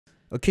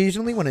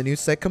Occasionally when a new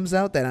set comes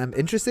out that I'm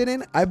interested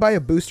in, I buy a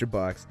booster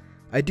box.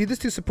 I do this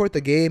to support the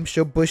game,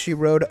 show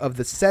Bushiroad of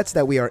the sets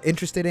that we are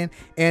interested in,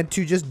 and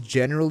to just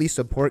generally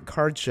support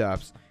card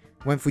shops.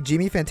 When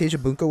Fujimi Fantasia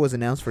Bunko was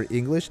announced for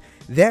English,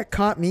 that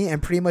caught me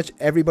and pretty much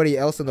everybody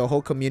else in the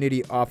whole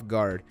community off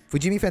guard.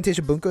 Fujimi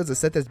Fantasia Bunko is a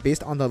set that's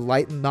based on the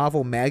light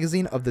novel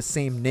magazine of the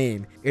same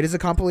name. It is a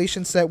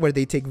compilation set where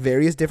they take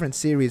various different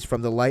series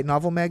from the light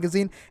novel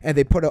magazine and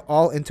they put it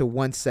all into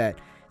one set.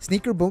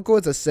 Sneaker Bunko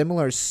is a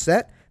similar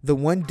set. The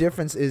one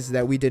difference is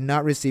that we did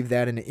not receive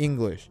that in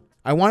English.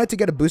 I wanted to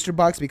get a booster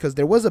box because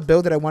there was a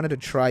build that I wanted to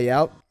try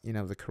out, you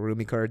know, the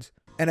Kurumi cards.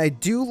 And I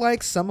do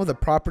like some of the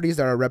properties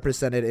that are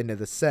represented into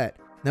the set.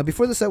 Now,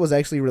 before the set was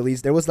actually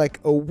released, there was like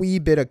a wee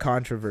bit of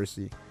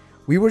controversy.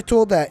 We were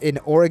told that an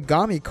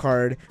origami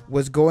card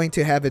was going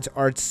to have its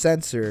art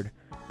censored.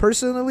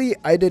 Personally,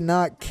 I did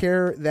not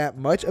care that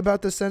much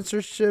about the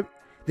censorship.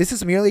 This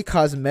is merely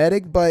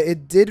cosmetic, but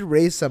it did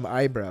raise some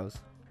eyebrows.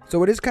 So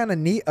what is kind of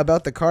neat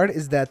about the card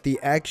is that the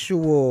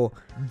actual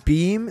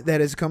beam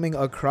that is coming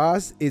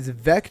across is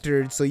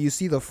vectored, so you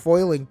see the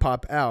foiling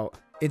pop out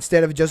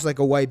instead of just like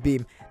a white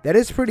beam. That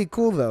is pretty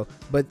cool though,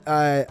 but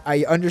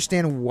I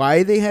understand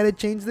why they had to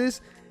change this.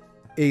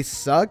 It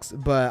sucks,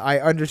 but I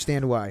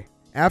understand why.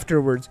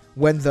 Afterwards,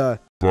 when the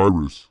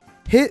virus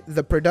hit,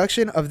 the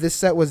production of this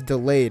set was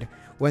delayed.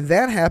 When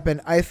that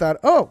happened, I thought,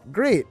 oh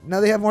great,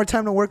 now they have more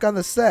time to work on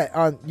the set,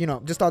 on, you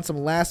know, just on some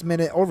last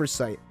minute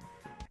oversight.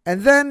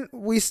 And then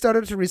we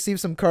started to receive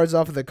some cards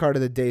off of the card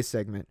of the day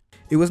segment.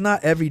 It was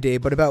not every day,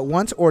 but about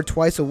once or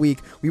twice a week,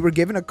 we were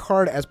given a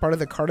card as part of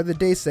the card of the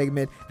day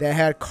segment that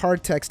had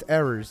card text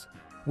errors.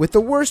 With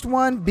the worst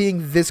one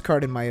being this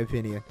card in my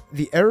opinion.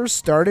 The errors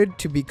started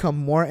to become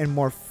more and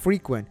more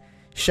frequent.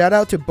 Shout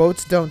out to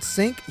Boats Don't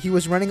Sink, he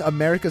was running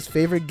America's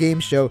favorite game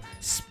show,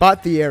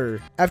 Spot the Error.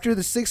 After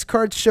the 6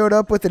 cards showed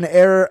up with an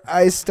error,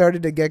 I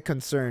started to get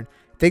concerned.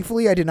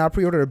 Thankfully, I did not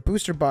pre-order a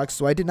booster box,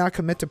 so I did not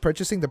commit to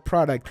purchasing the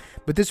product,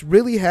 but this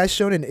really has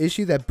shown an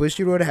issue that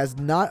Bushiroad has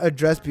not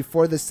addressed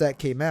before the set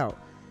came out.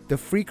 The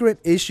frequent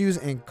issues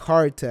in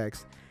card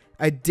text.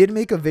 I did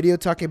make a video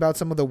talking about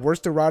some of the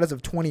worst erratas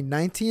of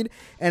 2019,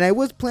 and I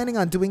was planning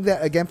on doing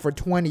that again for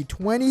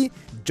 2020.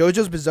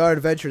 JoJo's Bizarre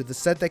Adventure, the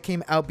set that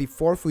came out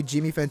before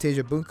Fujimi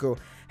Fantasia Bunko,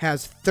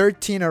 has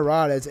 13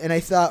 erratas, and I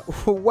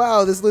thought,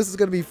 wow, this list is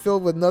going to be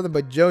filled with nothing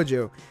but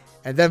JoJo.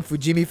 And then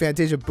Fujimi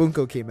Fantasia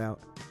Bunko came out.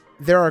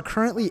 There are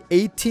currently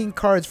 18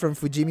 cards from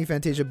Fujimi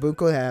Fantasia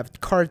Bunko that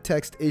have card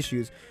text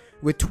issues,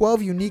 with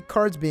 12 unique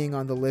cards being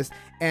on the list,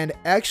 and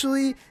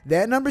actually,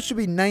 that number should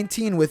be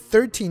 19 with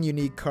 13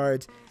 unique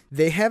cards.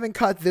 They haven't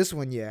caught this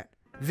one yet.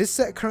 This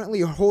set currently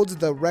holds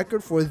the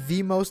record for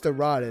the most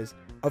erratas.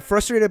 A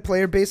frustrated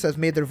player base has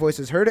made their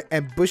voices heard,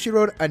 and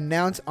Bushiroad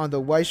announced on the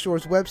Weiss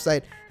Schwarz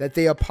website that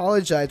they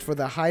apologized for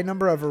the high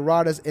number of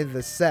erratas in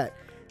the set.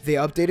 They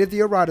updated the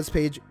erratas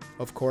page,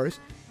 of course,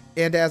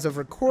 and as of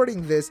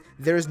recording this,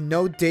 there is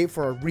no date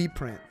for a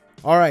reprint.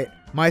 Alright,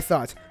 my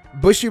thoughts.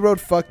 Bushiroad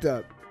fucked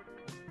up.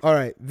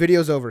 Alright,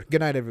 video's over. Good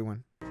night,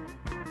 everyone.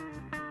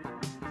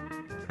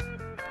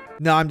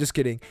 No, I'm just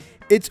kidding.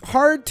 It's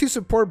hard to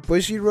support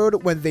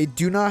Bushiroad when they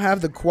do not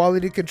have the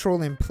quality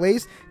control in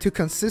place to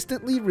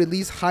consistently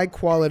release high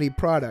quality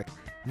product.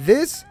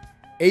 This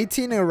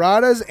 18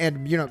 erratas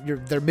and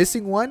they're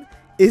missing one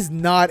is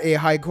not a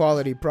high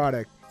quality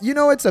product. You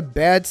know, it's a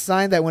bad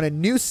sign that when a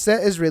new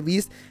set is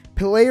released,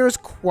 players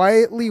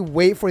quietly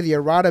wait for the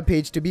errata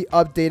page to be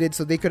updated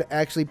so they could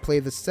actually play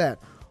the set.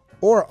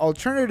 Or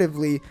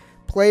alternatively,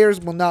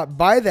 players will not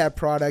buy that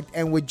product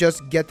and would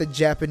just get the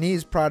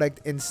Japanese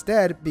product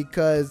instead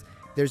because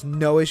there's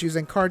no issues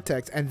in card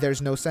text and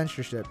there's no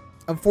censorship.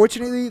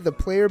 Unfortunately, the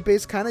player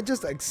base kind of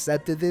just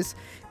accepted this,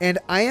 and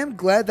I am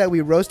glad that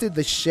we roasted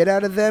the shit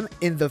out of them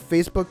in the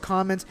Facebook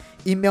comments,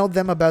 emailed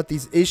them about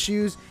these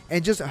issues,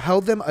 and just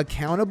held them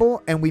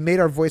accountable, and we made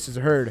our voices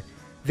heard.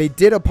 They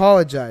did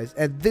apologize,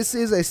 and this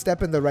is a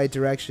step in the right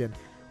direction.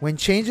 When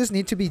changes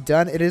need to be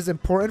done, it is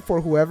important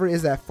for whoever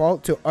is at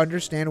fault to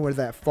understand where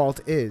that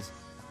fault is.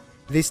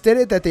 They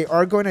stated that they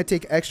are going to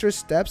take extra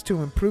steps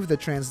to improve the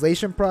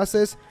translation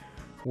process,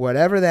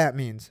 whatever that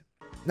means.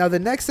 Now, the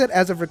next set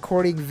as of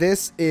recording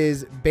this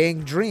is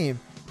Bang Dream.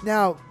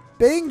 Now,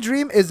 Bang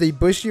Dream is a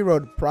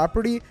Bushiroad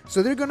property,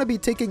 so they're going to be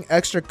taking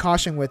extra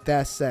caution with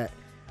that set.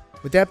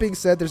 With that being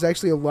said, there's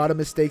actually a lot of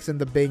mistakes in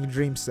the Bang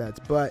Dream sets,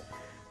 but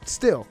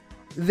still,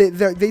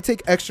 they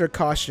take extra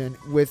caution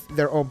with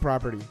their own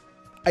property.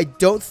 I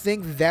don't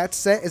think that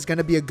set is going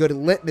to be a good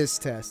litmus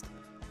test.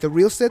 The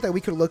real set that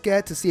we could look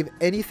at to see if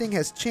anything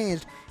has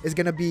changed is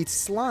going to be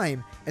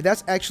Slime, and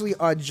that's actually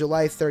on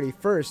July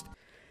 31st.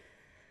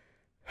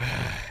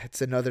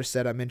 It's another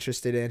set I'm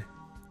interested in.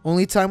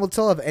 Only time will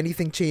tell if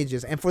anything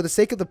changes, and for the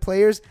sake of the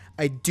players,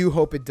 I do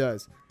hope it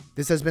does.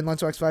 This has been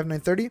Lunchbox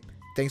 5930.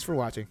 Thanks for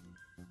watching.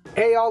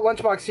 Hey y'all,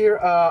 Lunchbox here.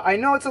 I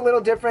know it's a little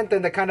different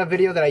than the kind of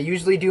video that I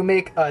usually do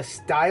make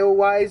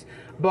style-wise,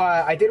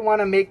 but I did want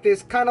to make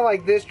this kind of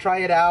like this, try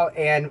it out,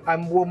 and I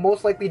will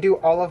most likely do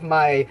all of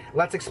my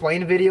Let's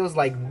Explain videos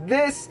like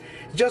this,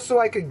 just so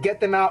I could get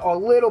them out a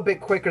little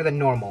bit quicker than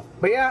normal.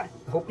 But yeah,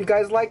 hope you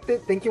guys liked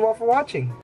it. Thank you all for watching.